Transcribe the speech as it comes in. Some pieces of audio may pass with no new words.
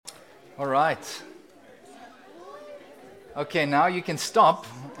All right. Okay, now you can stop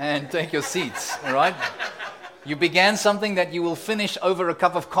and take your seats, all right? You began something that you will finish over a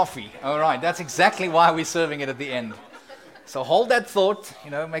cup of coffee. All right, that's exactly why we're serving it at the end. So hold that thought,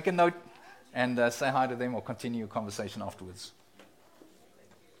 make a note and say hi to them or continue your conversation afterwards.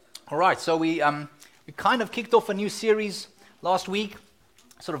 All right, so we kind of kicked off a new series last week,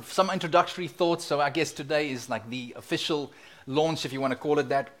 sort of some introductory thoughts. So I guess today is like the official launch, if you want to call it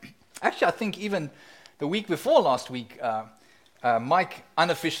that. Actually, I think even the week before last week, Mike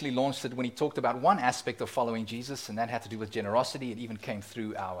unofficially launched it when he talked about one aspect of following Jesus, and that had to do with generosity. It even came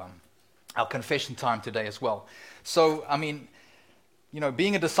through our confession time today as well. So,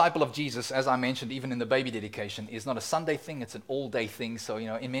 being a disciple of Jesus, as I mentioned, even in the baby dedication, is not a Sunday thing, it's an all-day thing. So,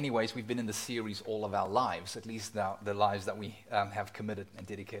 in many ways, we've been in the series all of our lives, at least the lives that we have committed and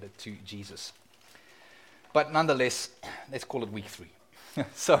dedicated to Jesus. But nonetheless, let's call it week 3.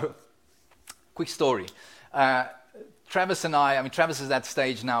 So, quick story. Travis and Travis is at that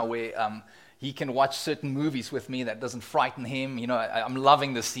stage now where he can watch certain movies with me that doesn't frighten him. I'm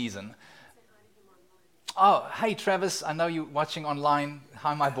loving this season. Oh, hey, Travis, I know you're watching online.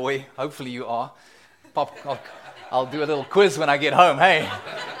 Hi, my boy. Hopefully you are. I'll do a little quiz when I get home. Hey,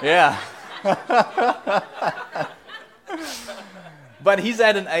 yeah. But he's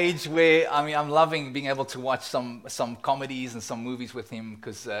at an age where, I'm loving being able to watch some comedies and some movies with him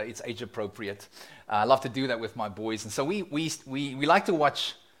because it's age appropriate. I love to do that with my boys. And so we like to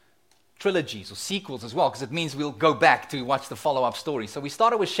watch trilogies or sequels as well because it means we'll go back to watch the follow-up story. So we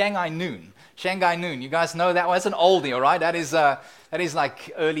started with Shanghai Noon. Shanghai Noon, you guys know that was an oldie, all right? That is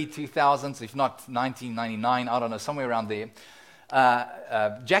like early 2000s, if not 1999, I don't know, somewhere around there.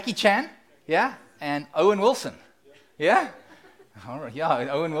 Jackie Chan, yeah, and Owen Wilson, yeah? All right,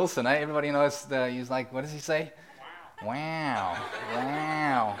 yeah, Owen Wilson, eh? Everybody knows, he's like, what does he say? Wow.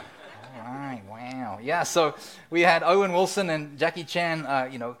 Wow. All right, wow. Yeah, so we had Owen Wilson and Jackie Chan,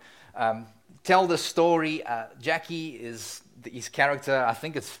 tell the story. Jackie is his character. I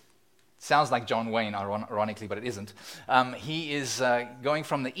think it sounds like John Wayne, ironically, but it isn't. He is going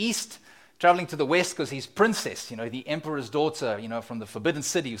from the east, traveling to the west because he's princess, the emperor's daughter, from the Forbidden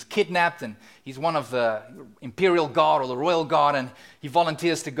City, who's kidnapped, and he's one of the imperial guard or the royal guard, and he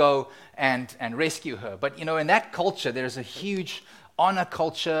volunteers to go and rescue her. But, in that culture, there's a huge honor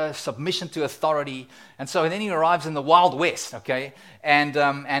culture, submission to authority, and so then he arrives in the Wild West, okay?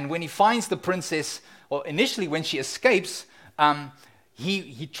 And when he finds the princess, or initially when she escapes,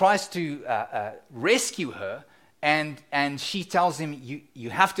 he tries to rescue her, and she tells him, you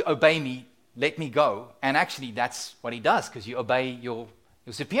have to obey me, let me go. And actually that's what he does, because you obey your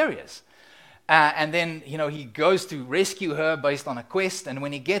superiors. And then, he goes to rescue her based on a quest, and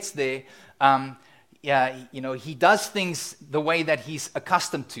when he gets there, he does things the way that he's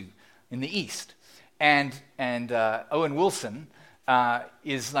accustomed to in the East. And Owen Wilson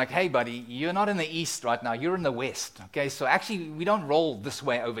is like, hey, buddy, you're not in the East right now. You're in the West, okay? So actually, we don't roll this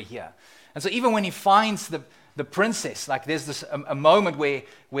way over here. And so even when he finds the princess, like there's this a moment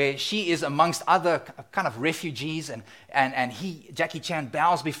where she is amongst other kind of refugees, and Jackie Chan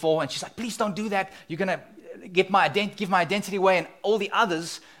bows before her, and she's like, please don't do that. You're going to give my identity away. And all the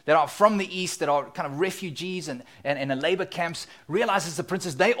others that are from the East, that are kind of refugees and in the labor camps, realizes the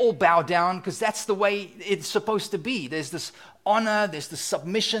princess, they all bow down because that's the way it's supposed to be. There's this honor, there's this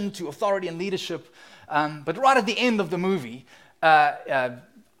submission to authority and leadership. But right at the end of the movie,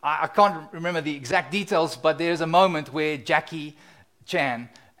 I can't remember the exact details, but there's a moment where Jackie Chan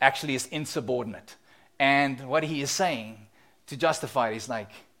actually is insubordinate. And what he is saying to justify it is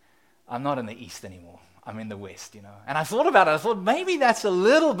like, I'm not in the East anymore. I'm in the West, And I thought about it. I thought maybe that's a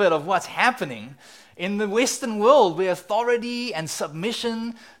little bit of what's happening in the Western world, where authority and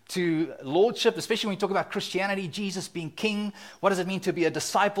submission to lordship, especially when we talk about Christianity, Jesus being king. What does it mean to be a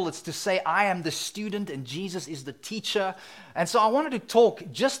disciple? It's to say, I am the student and Jesus is the teacher. And so I wanted to talk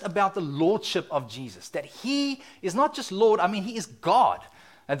just about the lordship of Jesus, that he is not just Lord, he is God,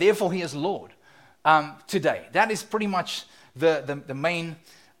 and therefore he is Lord today. That is pretty much the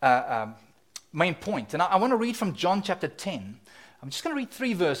main point. And I want to read from John chapter 10. I'm just going to read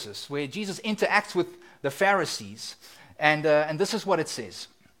 3 verses where Jesus interacts with the Pharisees, and this is what it says.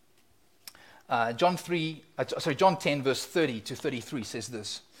 John 10, verse 30 to 33 says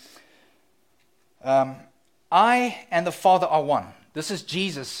this. I and the Father are one. This is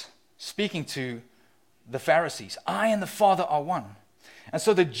Jesus speaking to the Pharisees. I and the Father are one. And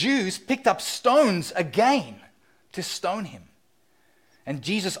so the Jews picked up stones again to stone him. And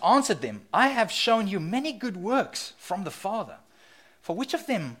Jesus answered them, I have shown you many good works from the Father. For which of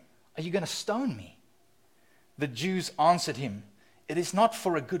them are you going to stone me? The Jews answered him, it is not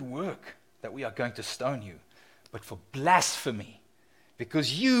for a good work that we are going to stone you, but for blasphemy,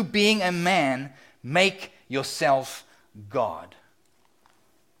 because you, being a man, make yourself God.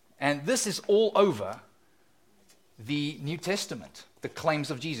 And this is all over the New Testament, the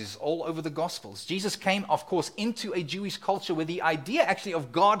claims of Jesus, all over the Gospels. Jesus came, of course, into a Jewish culture where the idea actually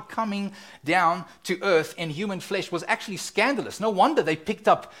of God coming down to earth in human flesh was actually scandalous. No wonder they picked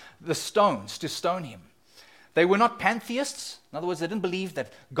up the stones to stone him. They were not pantheists. In other words, they didn't believe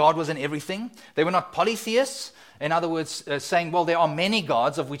that God was in everything. They were not polytheists. In other words, saying, well, there are many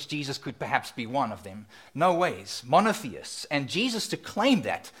gods of which Jesus could perhaps be one of them. No ways. Monotheists. And Jesus to claim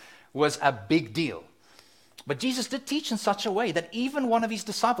that was a big deal. But Jesus did teach in such a way that even one of his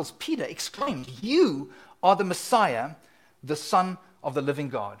disciples, Peter, exclaimed, "You are the Messiah, the Son of the living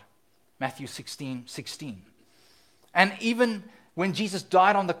God." Matthew 16:16. And even when Jesus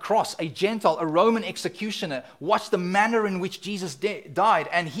died on the cross, a Gentile, a Roman executioner, watched the manner in which Jesus died,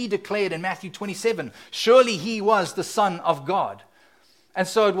 and he declared in Matthew 27, surely he was the Son of God. And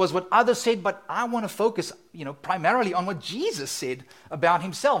so it was what others said, but I want to focus, primarily on what Jesus said about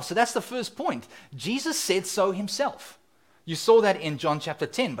himself. So that's the first point. Jesus said so himself. You saw that in John chapter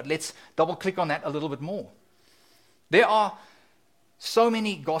 10, but let's double click on that a little bit more. There are so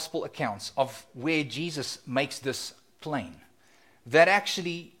many gospel accounts of where Jesus makes this plain that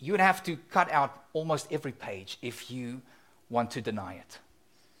actually you would have to cut out almost every page if you want to deny it.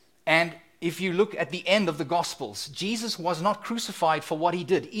 And if you look at the end of the Gospels, Jesus was not crucified for what he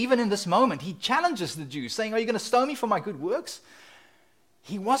did. Even in this moment, he challenges the Jews, saying, are you going to stone me for my good works?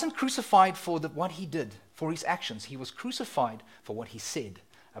 He wasn't crucified for what he did, for his actions. He was crucified for what he said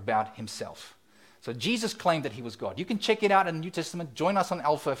about himself. So Jesus claimed that he was God. You can check it out in the New Testament. Join us on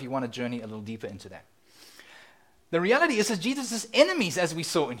Alpha if you want to journey a little deeper into that. The reality is that Jesus' enemies, as we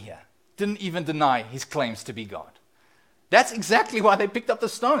saw in here, didn't even deny his claims to be God. That's exactly why they picked up the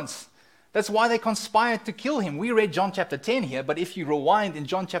stones. That's why they conspired to kill him. We read John chapter 10 here, but if you rewind in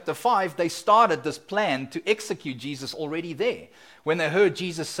John chapter 5, they started this plan to execute Jesus already there, when they heard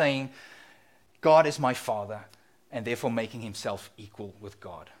Jesus saying, God is my Father, and therefore making himself equal with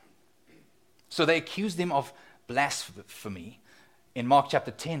God. So they accused him of blasphemy in Mark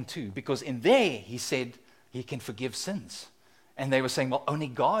chapter 10 too, because in there he said he can forgive sins. And they were saying, well, only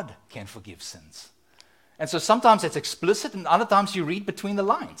God can forgive sins. And so sometimes it's explicit, and other times you read between the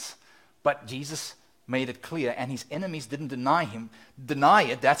lines. But Jesus made it clear, and his enemies didn't deny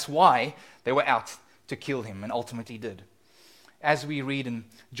it. That's why they were out to kill him, and ultimately did. As we read in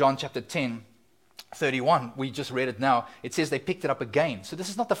John chapter 10:31, we just read it now, it says they picked it up again. So this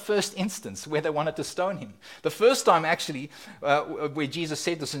is not the first instance where they wanted to stone him. The first time actually where Jesus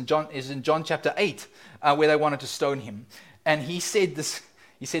said this is in John chapter 8, where they wanted to stone him. And he said this,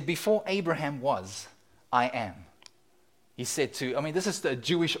 he said, before Abraham was, I am. He said this is the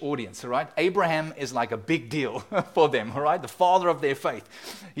Jewish audience, all right? Abraham is like a big deal for them, all right? The father of their faith.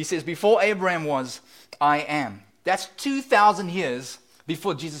 He says, before Abraham was, I am. That's 2,000 years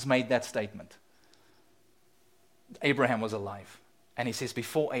before Jesus made that statement. Abraham was alive. And he says,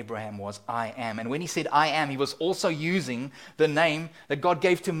 before Abraham was, I am. And when he said, I am, he was also using the name that God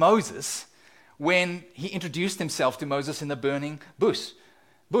gave to Moses when he introduced himself to Moses in the burning bush.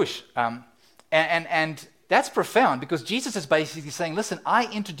 And that's profound, because Jesus is basically saying, listen, I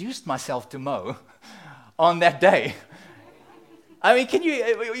introduced myself to Mo on that day. I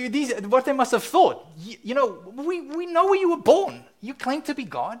mean, what they must have thought, we know where you were born. You claim to be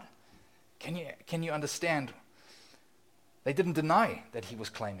God. Can you understand? They didn't deny that he was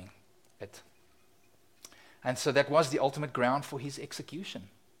claiming it. And so that was the ultimate ground for his execution.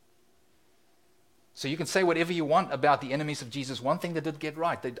 So you can say whatever you want about the enemies of Jesus. One thing they did get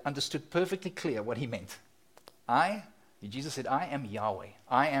right, they understood perfectly clear what he meant. Jesus said, I am Yahweh.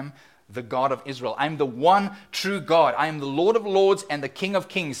 I am the God of Israel. I am the one true God. I am the Lord of lords and the King of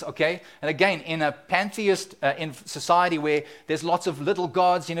kings, okay? And again, in a pantheist in society where there's lots of little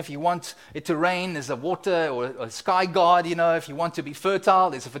gods, if you want it to rain, there's a water or a sky god, if you want to be fertile,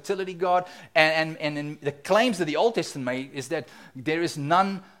 there's a fertility god. And in the claims that the Old Testament made is that there is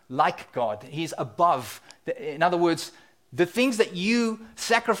none like God. He's above. In other words, the things that you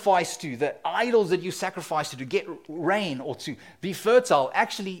sacrifice to, the idols that you sacrifice to get rain or to be fertile,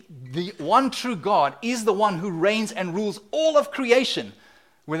 actually the one true God is the one who reigns and rules all of creation.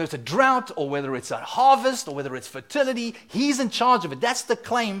 Whether it's a drought or whether it's a harvest or whether it's fertility, he's in charge of it. That's the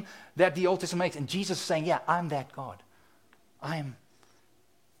claim that the Old Testament makes. And Jesus is saying, yeah, I'm that God. I am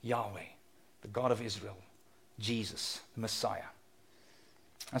Yahweh, the God of Israel, Jesus, the Messiah.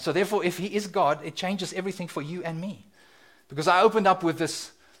 And so therefore, if he is God, it changes everything for you and me. Because I opened up with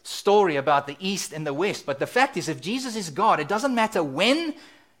this story about the East and the West. But the fact is, if Jesus is God, it doesn't matter when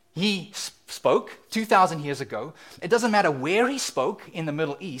he spoke 2,000 years ago. It doesn't matter where he spoke in the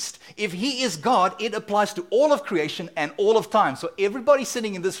Middle East. If he is God, it applies to all of creation and all of time. So everybody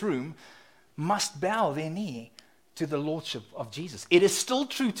sitting in this room must bow their knee to the lordship of Jesus. It is still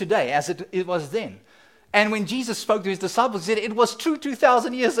true today as it was then. And when Jesus spoke to his disciples, he said it was true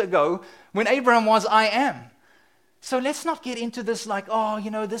 2,000 years ago when Abraham was, I am. So let's not get into this like, oh,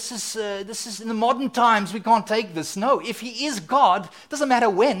 this is in the modern times, we can't take this. No, if he is God, doesn't matter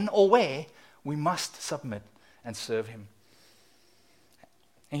when or where, we must submit and serve him.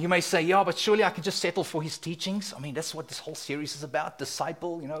 And you may say, yeah, but surely I can just settle for his teachings. I mean, that's what this whole series is about.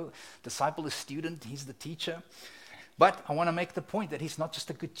 Disciple, disciple is student, he's the teacher. But I want to make the point that he's not just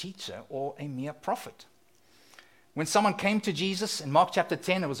a good teacher or a mere prophet. When someone came to Jesus in Mark chapter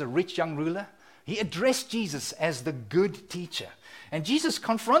 10, it was a rich young ruler. He addressed Jesus as the good teacher. And Jesus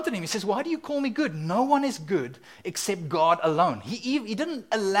confronted him. He says, why do you call me good? No one is good except God alone. He didn't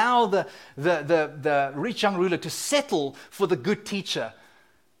allow the rich young ruler to settle for the good teacher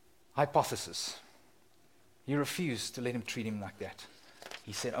hypothesis. He refused to let him treat him like that.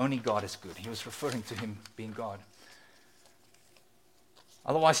 He said, only God is good. He was referring to him being God.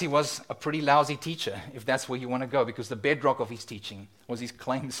 Otherwise, he was a pretty lousy teacher, if that's where you want to go, because the bedrock of his teaching was his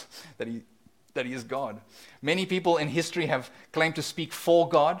claims that he is God. Many people in history have claimed to speak for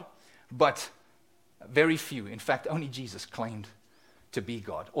God, but very few, in fact, only Jesus claimed to be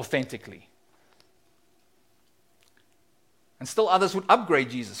God authentically. And still others would upgrade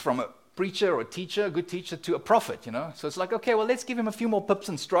Jesus from a preacher or a teacher, a good teacher, to a prophet, So it's like, okay, well, let's give him a few more pips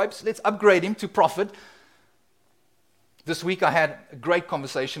and stripes. Let's upgrade him to prophet. This week I had a great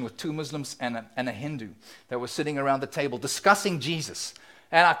conversation with two Muslims and a Hindu that were sitting around the table discussing Jesus.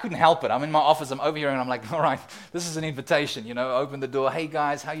 And I couldn't help it. I'm in my office, I'm over here, and I'm like, all right, this is an invitation, open the door. Hey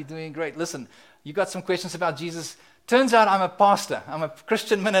guys, how you doing? Great. Listen, you got some questions about Jesus? Turns out I'm a pastor. I'm a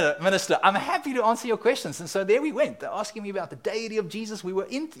Christian minister. I'm happy to answer your questions. And so there we went. They're asking me about the deity of Jesus. We were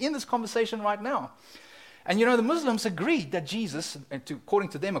in this conversation right now. And the Muslims agreed that Jesus, according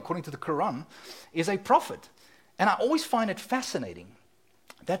to them, according to the Quran, is a prophet. And I always find it fascinating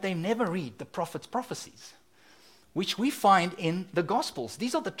that they never read the prophet's prophecies, which we find in the Gospels.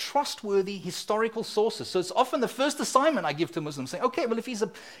 These are the trustworthy historical sources. So it's often the first assignment I give to Muslims, saying, okay, well, if he's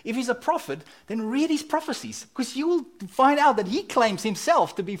a prophet, then read his prophecies, because you will find out that he claims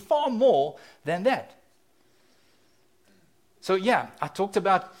himself to be far more than that. So yeah, I talked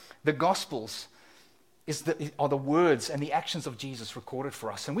about the Gospels are the words and the actions of Jesus recorded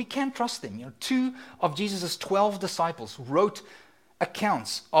for us, and we can trust them. 2 of Jesus' 12 disciples wrote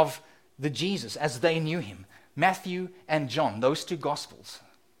accounts of the Jesus as they knew him. Matthew and John, those 2 Gospels,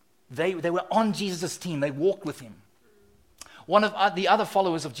 they were on Jesus' team. They walked with him. One of the other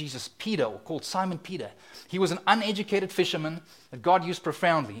followers of Jesus, Peter, called Simon Peter, he was an uneducated fisherman that God used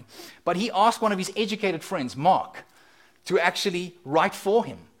profoundly, but he asked one of his educated friends, Mark, to actually write for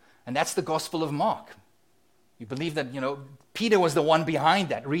him, and that's the Gospel of Mark. We believe that, Peter was the one behind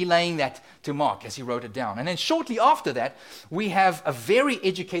that, relaying that to Mark as he wrote it down. And then shortly after that, we have a very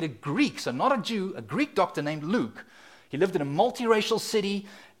educated Greek, so not a Jew, a Greek doctor named Luke. He lived in a multiracial city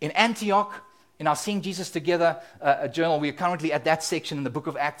in Antioch. In our Seeing Jesus Together a journal, we are currently at that section in the book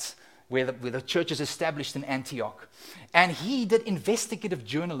of Acts where the church is established in Antioch. And he did investigative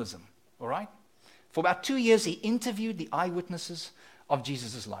journalism, all right? For about 2 years, he interviewed the eyewitnesses of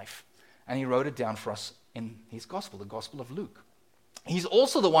Jesus' life. And he wrote it down for us in his gospel, the Gospel of Luke. He's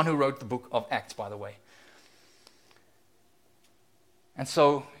also the one who wrote the book of Acts, by the way. And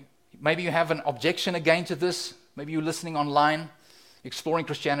so maybe you have an objection again to this. Maybe you're listening online, exploring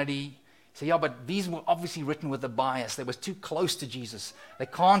Christianity. You say, yeah, but these were obviously written with a bias. They were too close to Jesus. They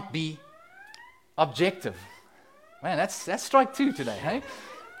can't be objective. Man, that's strike 2 today, hey?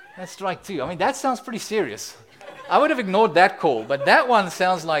 That's strike 2. I mean, that sounds pretty serious. I would have ignored that call, but that one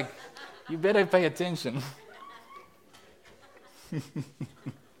sounds like you better pay attention.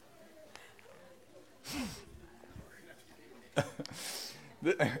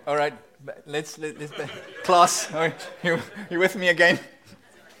 All right, let's class. You with me again?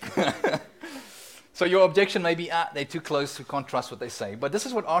 So your objection may be, they're too close, we can't trust what they say. But this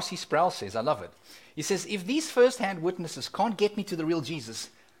is what R.C. Sproul says. I love it. He says, if these first-hand witnesses can't get me to the real Jesus,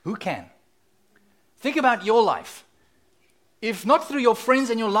 who can? Think about your life. If not through your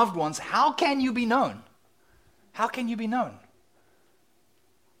friends and your loved ones, how can you be known? How can you be known?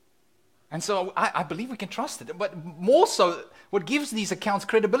 And so I believe we can trust it. But more so, what gives these accounts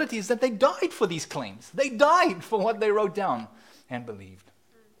credibility is that they died for these claims. They died for what they wrote down and believed.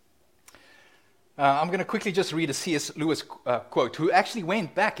 I'm going to quickly just read a C.S. Lewis quote, who actually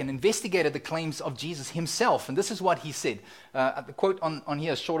went back and investigated the claims of Jesus himself. And this is what he said. The quote on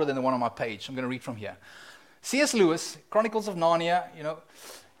here is shorter than the one on my page. I'm going to read from here. C.S. Lewis, Chronicles of Narnia,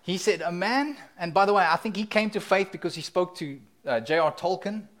 he said, a man, and by the way, I think he came to faith because he spoke to J.R.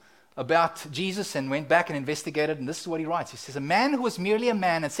 Tolkien about Jesus and went back and investigated, and this is what he writes. He says, a man who was merely a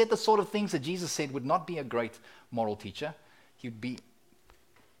man and said the sort of things that Jesus said would not be a great moral teacher. He would be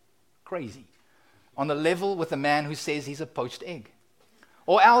crazy, on the level with a man who says he's a poached egg.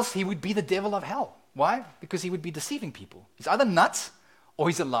 Or else he would be the devil of hell. Why? Because he would be deceiving people. He's either nuts or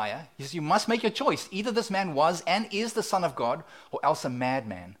he's a liar. He says, you must make your choice. Either this man was and is the Son of God, or else a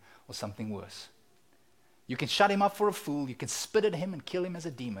madman or something worse. You can shut him up for a fool, you can spit at him and kill him as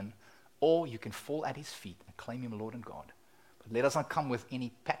a demon, or you can fall at his feet and claim him Lord and God. But let us not come with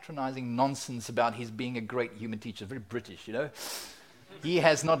any patronizing nonsense about his being a great human teacher. Very British, He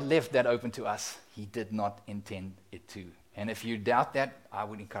has not left that open to us. He did not intend it to. And if you doubt that, I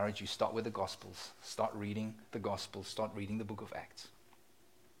would encourage you, start with the Gospels. Start reading the Gospels. Start reading the book of Acts.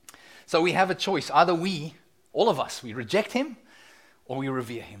 So we have a choice. Either we, all of us, we reject him or we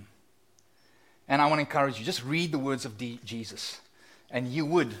revere him. And I want to encourage you, just read the words of Jesus. And you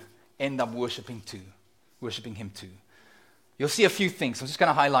would end up worshiping him too. You'll see a few things. I'm just going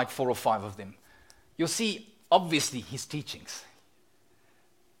to highlight 4 or 5 of them. You'll see, obviously, his teachings.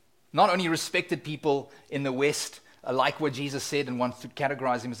 Not only respected people in the West like what Jesus said and want to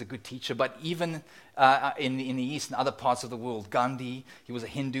categorize him as a good teacher, but even in the East and other parts of the world. Gandhi, he was a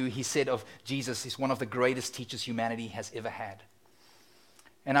Hindu. He said of Jesus, he's one of the greatest teachers humanity has ever had.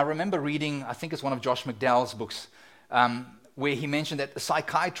 And I remember reading, I think it's one of Josh McDowell's books, where he mentioned that the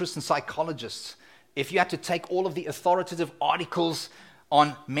psychiatrists and psychologists, if you had to take all of the authoritative articles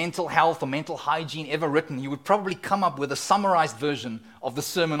on mental health or mental hygiene ever written, you would probably come up with a summarized version of the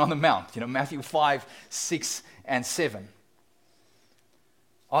Sermon on the Mount, Matthew 5, 6, and 7.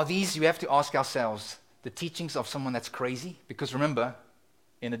 Are these, you have to ask ourselves, the teachings of someone that's crazy? Because remember,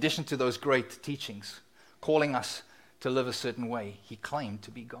 in addition to those great teachings, calling us to live a certain way, he claimed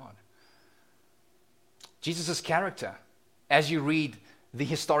to be God. Jesus' character, as you read the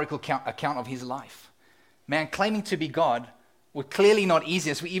historical account of his life, man, claiming to be God were clearly not easy.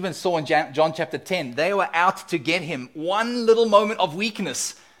 As we even saw in John chapter 10, they were out to get him. One little moment of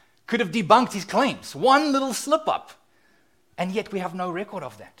weakness could have debunked his claims. One little slip up. And yet we have no record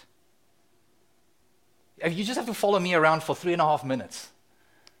of that. You just have to follow me around for 3.5 minutes.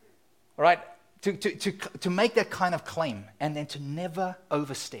 All right? To make that kind of claim and then to never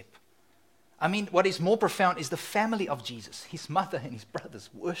overstep. I mean, what is more profound is the family of Jesus. His mother and his brothers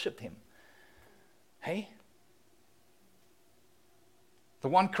worshiped him. Hey? The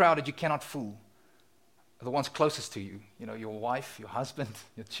one crowd that you cannot fool are the ones closest to you. Your wife, your husband,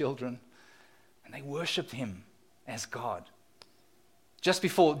 your children. And they worshiped him as God. Just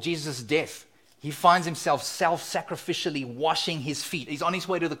before Jesus' death, he finds himself self-sacrificially washing his feet. He's on his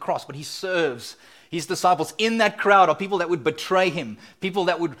way to the cross, but he serves his disciples. In that crowd are people that would betray him, people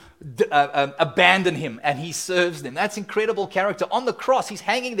that would abandon him, and he serves them. That's incredible character. On the cross, he's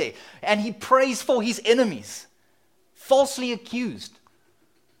hanging there, and he prays for his enemies, falsely accused.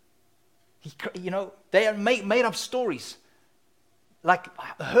 They are made up stories, like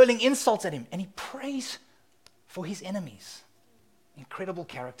hurling insults at him, and he prays for his enemies. Incredible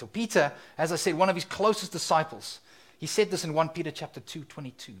character. Peter, as I said, one of his closest disciples, he said this in 1 Peter chapter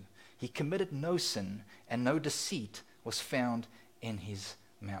 2:22. He committed no sin, and no deceit was found in his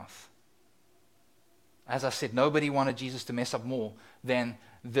mouth. As I said, nobody wanted Jesus to mess up more than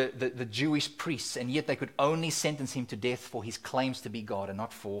the Jewish priests, and yet they could only sentence him to death for his claims to be God and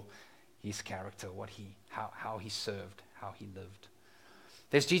not for his character, how he served, how he lived.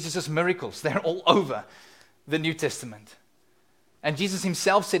 There's Jesus' miracles. They're all over the New Testament. And Jesus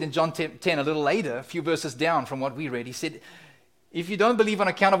himself said in John 10, a little later, a few verses down from what we read, he said, if you don't believe on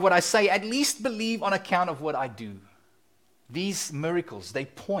account of what I say, at least believe on account of what I do. These miracles,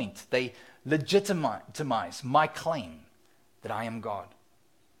 they legitimize my claim that I am God.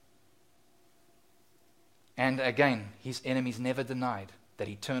 And again, his enemies never denied that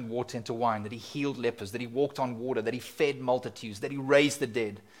he turned water into wine, that he healed lepers, that he walked on water, that he fed multitudes, that he raised the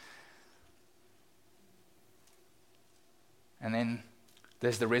dead. And then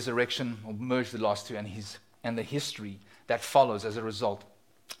there's the resurrection, or merge the last two, and the history that follows as a result.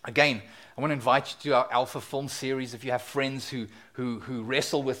 Again, I want to invite you to our Alpha Film series. If you have friends who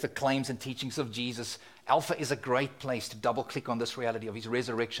wrestle with the claims and teachings of Jesus, Alpha is a great place to double-click on this reality of his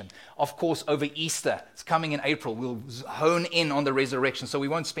resurrection. Of course, over Easter, it's coming in April, we'll hone in on the resurrection, so we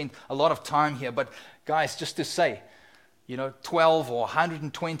won't spend a lot of time here. But guys, just to say, 12 or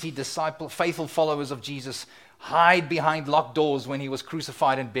 120 faithful followers of Jesus hide behind locked doors when he was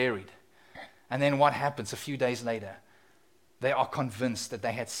crucified and buried. And then what happens a few days later? They are convinced that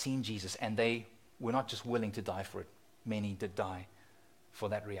they had seen Jesus, and they were not just willing to die for it. Many did die for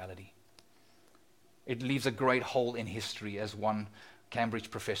that reality. It leaves a great hole in history, as one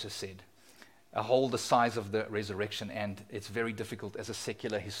Cambridge professor said. A hole the size of the resurrection, and it's very difficult as a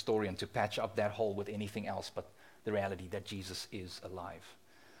secular historian to patch up that hole with anything else but the reality that Jesus is alive.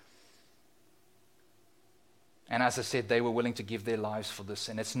 And as I said, they were willing to give their lives for this.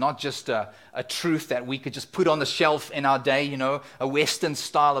 And it's not just a truth that we could just put on the shelf in our day, a Western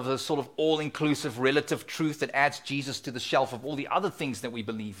style of a sort of all-inclusive relative truth that adds Jesus to the shelf of all the other things that we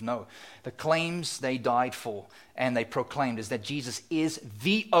believe. No, the claims they died for and they proclaimed is that Jesus is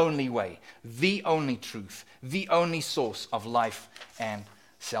the only way, the only truth, the only source of life and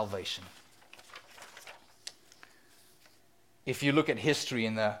salvation. If you look at history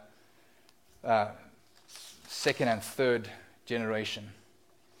in the second and third generation,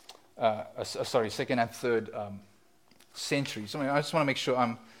 second and third century. So I just want to make sure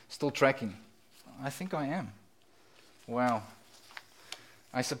I'm still tracking. I think I am. Wow.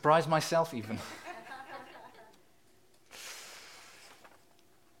 I surprised myself even.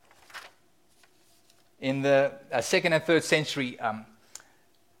 In the second and third century,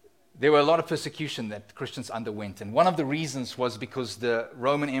 there were a lot of persecution that Christians underwent. And one of the reasons was because the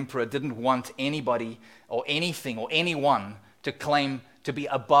Roman emperor didn't want anybody or anything or anyone to claim to be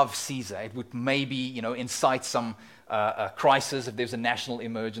above Caesar. It would maybe, incite some crisis if there's a national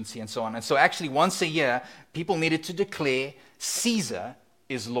emergency and so on. And so actually once a year, people needed to declare Caesar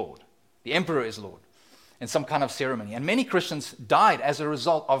is Lord. The emperor is Lord in some kind of ceremony. And many Christians died as a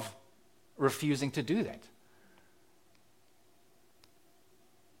result of refusing to do that.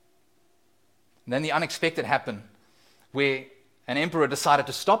 And then the unexpected happened, where an emperor decided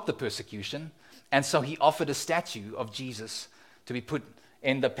to stop the persecution, and so he offered a statue of Jesus to be put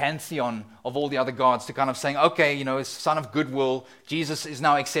in the pantheon of all the other gods, to kind of saying, okay, as son of goodwill, Jesus is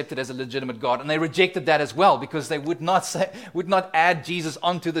now accepted as a legitimate God. And they rejected that as well, because they would not add Jesus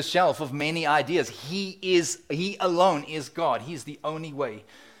onto the shelf of many ideas. He alone is God. He is the only way,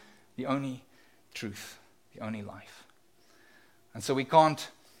 the only truth, the only life. And so we can't,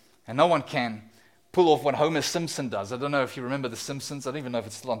 and no one can, pull off what Homer Simpson does. I don't know if you remember The Simpsons. I don't even know if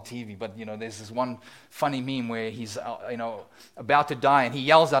it's still on TV, but there's this one funny meme where he's about to die and he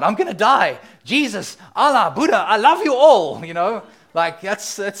yells out, "I'm going to die. Jesus, Allah, Buddha, I love you all." Like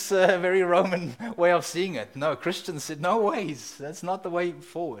that's a very Roman way of seeing it. No, Christians said, no ways. That's not the way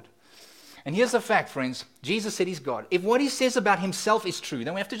forward. And here's the fact, friends. Jesus said he's God. If what he says about himself is true,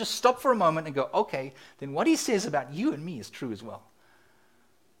 then we have to just stop for a moment and go, okay, then what he says about you and me is true as well.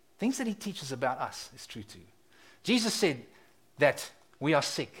 Things that he teaches about us is true too. Jesus said that we are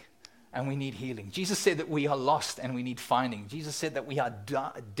sick and we need healing. Jesus said that we are lost and we need finding. Jesus said that we are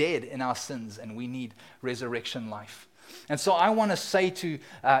dead in our sins and we need resurrection life. And so I want to say to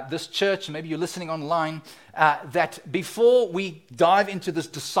this church, maybe you're listening online, that before we dive into this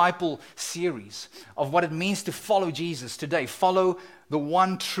disciple series of what it means to follow Jesus today, follow the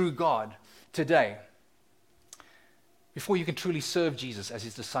one true God today, before you can truly serve Jesus as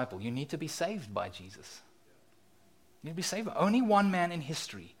his disciple, you need to be saved by Jesus. You need to be saved. Only one man in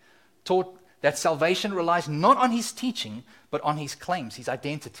history taught that salvation relies not on his teaching, but on his claims, his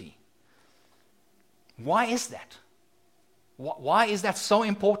identity. Why is that? Why is that so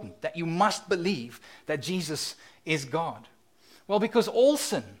important, that you must believe that Jesus is God? Well, because all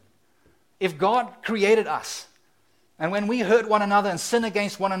sin, if God created us, and when we hurt one another and sin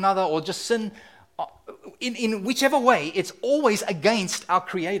against one another, or just sin in whichever way, it's always against our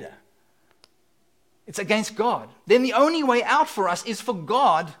Creator. It's against God. Then the only way out for us is for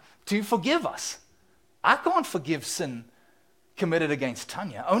God to forgive us. I can't forgive sin committed against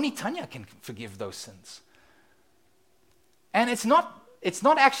Tanya. Only Tanya can forgive those sins. And it's not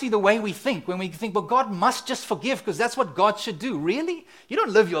actually the way we think when we think, well, God must just forgive because that's what God should do. Really? You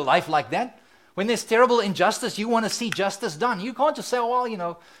don't live your life like that. When there's terrible injustice, you want to see justice done. You can't just say, oh,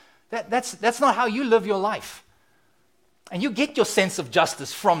 well, that's not how you live your life. And you get your sense of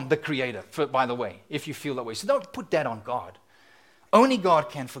justice from the Creator, by the way, if you feel that way. So don't put that on God. Only God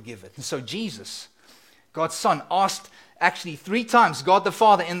can forgive it. And so Jesus, God's Son, asked actually 3 times God the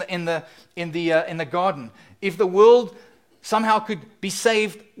Father in the garden if the world somehow could be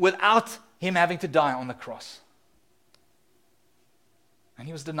saved without him having to die on the cross. And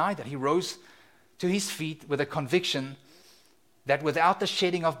he was denied that. He rose to his feet with a conviction that without the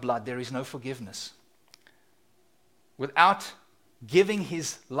shedding of blood, there is no forgiveness. Without giving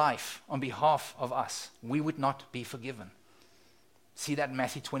his life on behalf of us, we would not be forgiven. See that in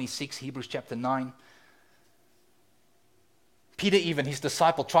Matthew 26, Hebrews chapter 9. Peter, even his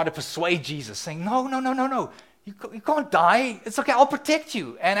disciple, tried to persuade Jesus, saying, no. You can't die. It's okay, I'll protect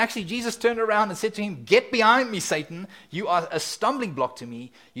you. And actually, Jesus turned around and said to him, get behind me, Satan. You are a stumbling block to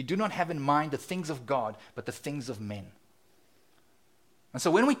me. You do not have in mind the things of God, but the things of men. And so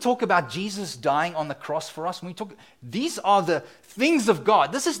when we talk about Jesus dying on the cross for us, these are the things of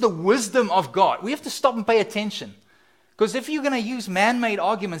God. This is the wisdom of God. We have to stop and pay attention. Because if you're going to use man-made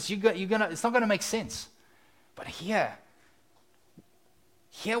arguments, it's not going to make sense. But hear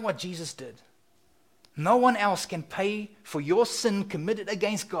what Jesus did. No one else can pay for your sin committed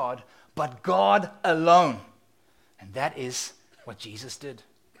against God but God alone. And that is what Jesus did.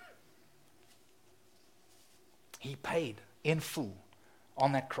 He paid in full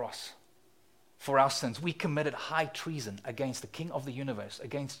on that cross for our sins. We committed high treason against the King of the universe,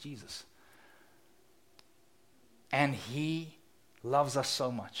 against Jesus. And he loves us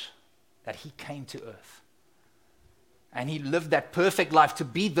so much that he came to earth. And he lived that perfect life to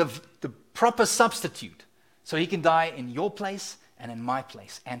be the proper substitute. So he can die in your place and in my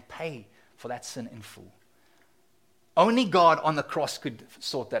place and pay for that sin in full. Only God on the cross could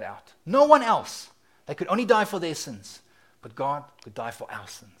sort that out. No one else. They could only die for their sins. But God could die for our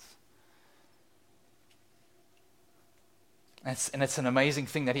sins. And it's an amazing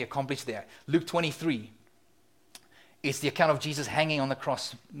thing that he accomplished there. Luke 23 is the account of Jesus hanging on the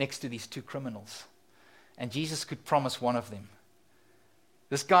cross next to these two criminals. And Jesus could promise one of them.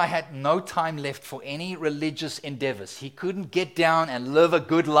 This guy had no time left for any religious endeavors. He couldn't get down and live a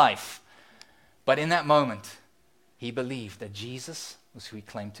good life. But in that moment, he believed that Jesus was who he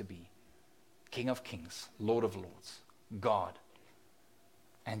claimed to be. King of kings, Lord of lords, God.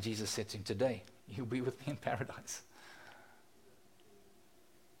 And Jesus said to him, today, you'll be with me in paradise.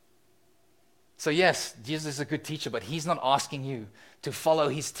 So yes, Jesus is a good teacher, but he's not asking you to follow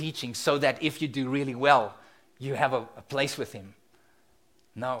his teaching so that if you do really well, you have a place with him.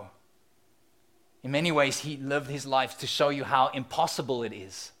 No. In many ways, he lived his life to show you how impossible it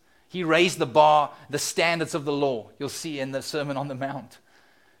is. He raised the bar, the standards of the law, you'll see in the Sermon on the Mount,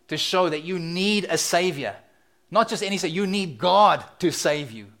 to show that you need a Savior. Not just any Savior, you need God to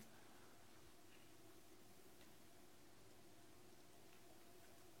save you.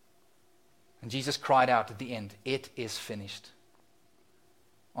 And Jesus cried out at the end, it is finished,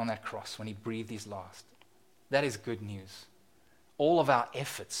 on that cross when he breathed his last. That is good news. All of our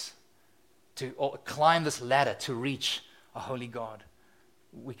efforts to climb this ladder to reach a holy God,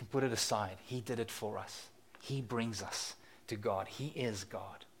 we can put it aside. He did it for us. He brings us to God. He is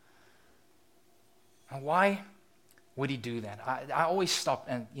God. And why would he do that? I always stop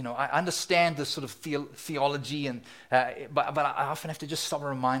and, I understand this sort of theology, but I often have to just stop and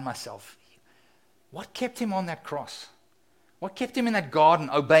remind myself, what kept him on that cross? What kept him in that garden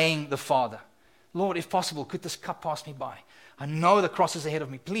obeying the Father? Lord, if possible, could this cup pass me by? I know the cross is ahead of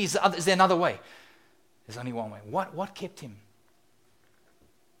me. Please, is there another way? There's only one way. What kept him?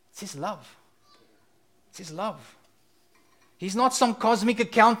 It's his love. It's his love. He's not some cosmic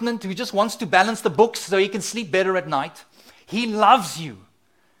accountant who just wants to balance the books so he can sleep better at night. He loves you.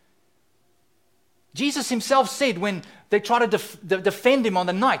 Jesus himself said when they tried to defend him on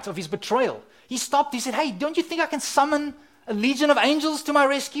the night of his betrayal, he stopped. He said, hey, don't you think I can summon a legion of angels to my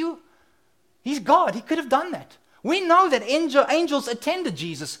rescue? He's God. He could have done that. We know that angels attended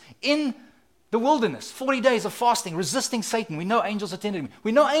Jesus in the wilderness, 40 days of fasting, resisting Satan. We know angels attended him.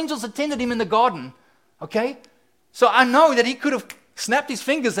 We know angels attended him in the garden, okay? So I know that he could have snapped his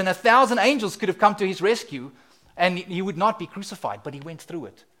fingers and 1,000 angels could have come to his rescue and he would not be crucified, but he went through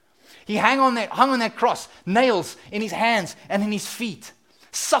it. He hung on that cross, nails in his hands and in his feet,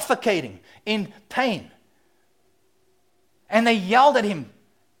 suffocating in pain. And they yelled at him,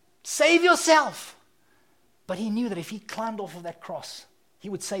 save yourself. But he knew that if he climbed off of that cross, he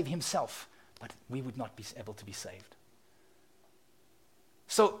would save himself, but we would not be able to be saved.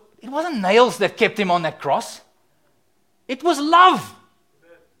 So it wasn't nails that kept him on that cross. It was love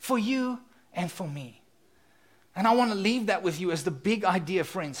for you and for me. And I want to leave that with you as the big idea,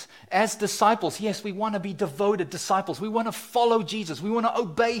 friends. As disciples, yes, we want to be devoted disciples. We want to follow Jesus. We want to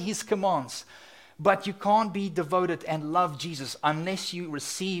obey his commands. But you can't be devoted and love Jesus unless you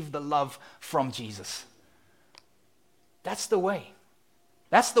receive the love from Jesus. That's the way.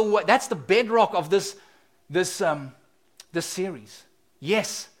 That's the way. That's the bedrock of this series.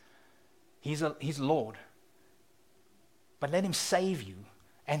 Yes, he's Lord. But let him save you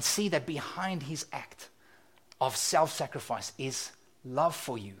and see that behind his act of self-sacrifice is love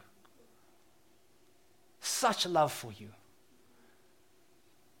for you. Such love for you.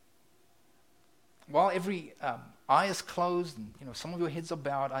 while every eye is closed and some of your heads are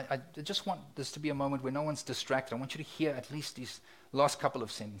bowed, I just want this to be a moment where no one's distracted. I want you to hear at least these last couple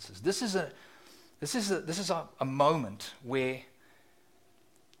of sentences. This is a moment where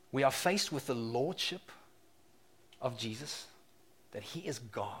we are faced with the lordship of Jesus, that he is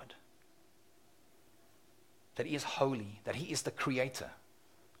God, that he is holy, that he is the creator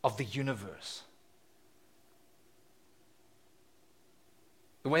of the universe.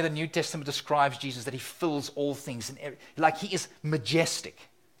 The way the New Testament describes Jesus, that he fills all things, and like he is majestic.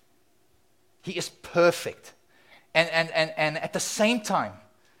 He is perfect. And at the same time,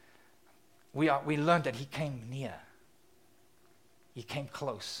 we learned that he came near. He came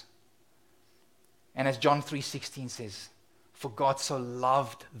close. And as John 3:16 says, for God so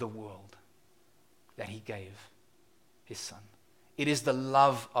loved the world that he gave his son. It is the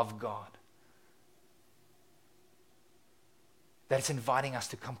love of God that is inviting us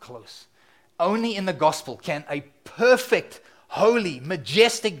to come close. Only in the gospel can a perfect, holy,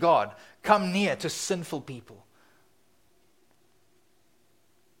 majestic God come near to sinful people.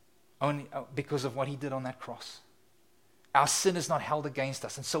 Only because of what he did on that cross. Our sin is not held against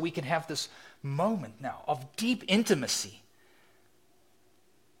us. And so we can have this moment now of deep intimacy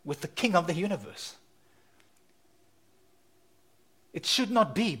with the King of the universe. It should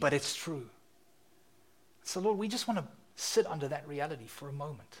not be, but it's true. So Lord, we just want to sit under that reality for a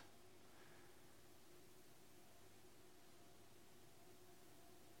moment.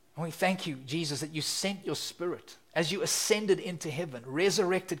 And we thank you, Jesus, that you sent your Spirit. As you ascended into heaven,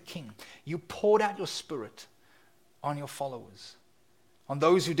 resurrected King, you poured out your Spirit on your followers, on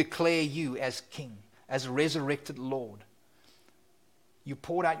those who declare you as King, as resurrected Lord. You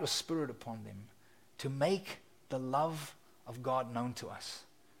poured out your Spirit upon them to make the love of God known to us,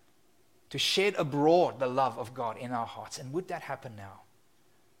 to shed abroad the love of God in our hearts. And would that happen now?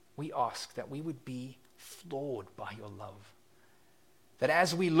 We ask that we would be floored by your love. That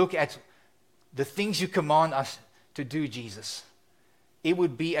as we look at the things you command us to do, Jesus, it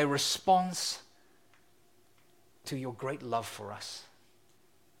would be a response to your great love for us.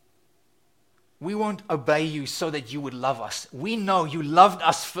 We won't obey you so that you would love us. We know you loved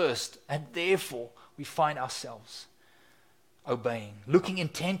us first, and therefore we find ourselves obeying, looking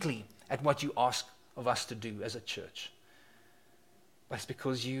intently at what you ask of us to do as a church. But it's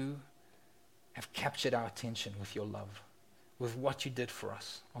because you have captured our attention with your love, with what you did for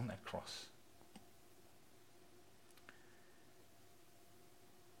us on that cross.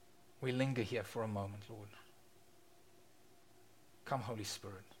 We linger here for a moment, Lord. Come, Holy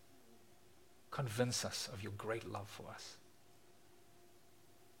Spirit. Convince us of your great love for us.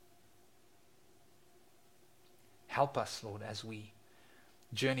 Help us, Lord, as we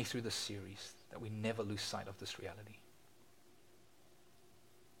journey through this series, that we never lose sight of this reality.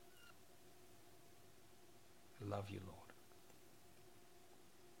 I love you, Lord.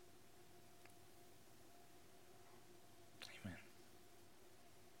 Amen.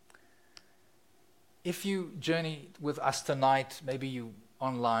 If you journey with us tonight, maybe you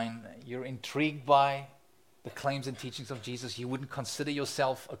online, you're intrigued by the claims and teachings of Jesus, you wouldn't consider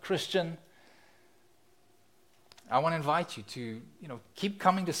yourself a Christian, I want to invite you to, keep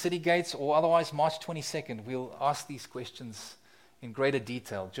coming to City Gates, or otherwise March 22nd, we'll ask these questions in greater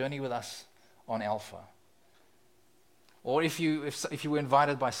detail. Journey with us on Alpha. Or if you were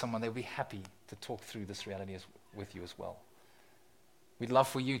invited by someone, they'll be happy to talk through this reality with you as well. We'd love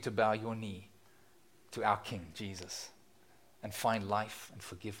for you to bow your knee to our King, Jesus, and find life and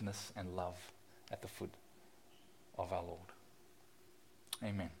forgiveness and love at the foot of our Lord.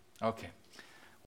 Amen. Okay.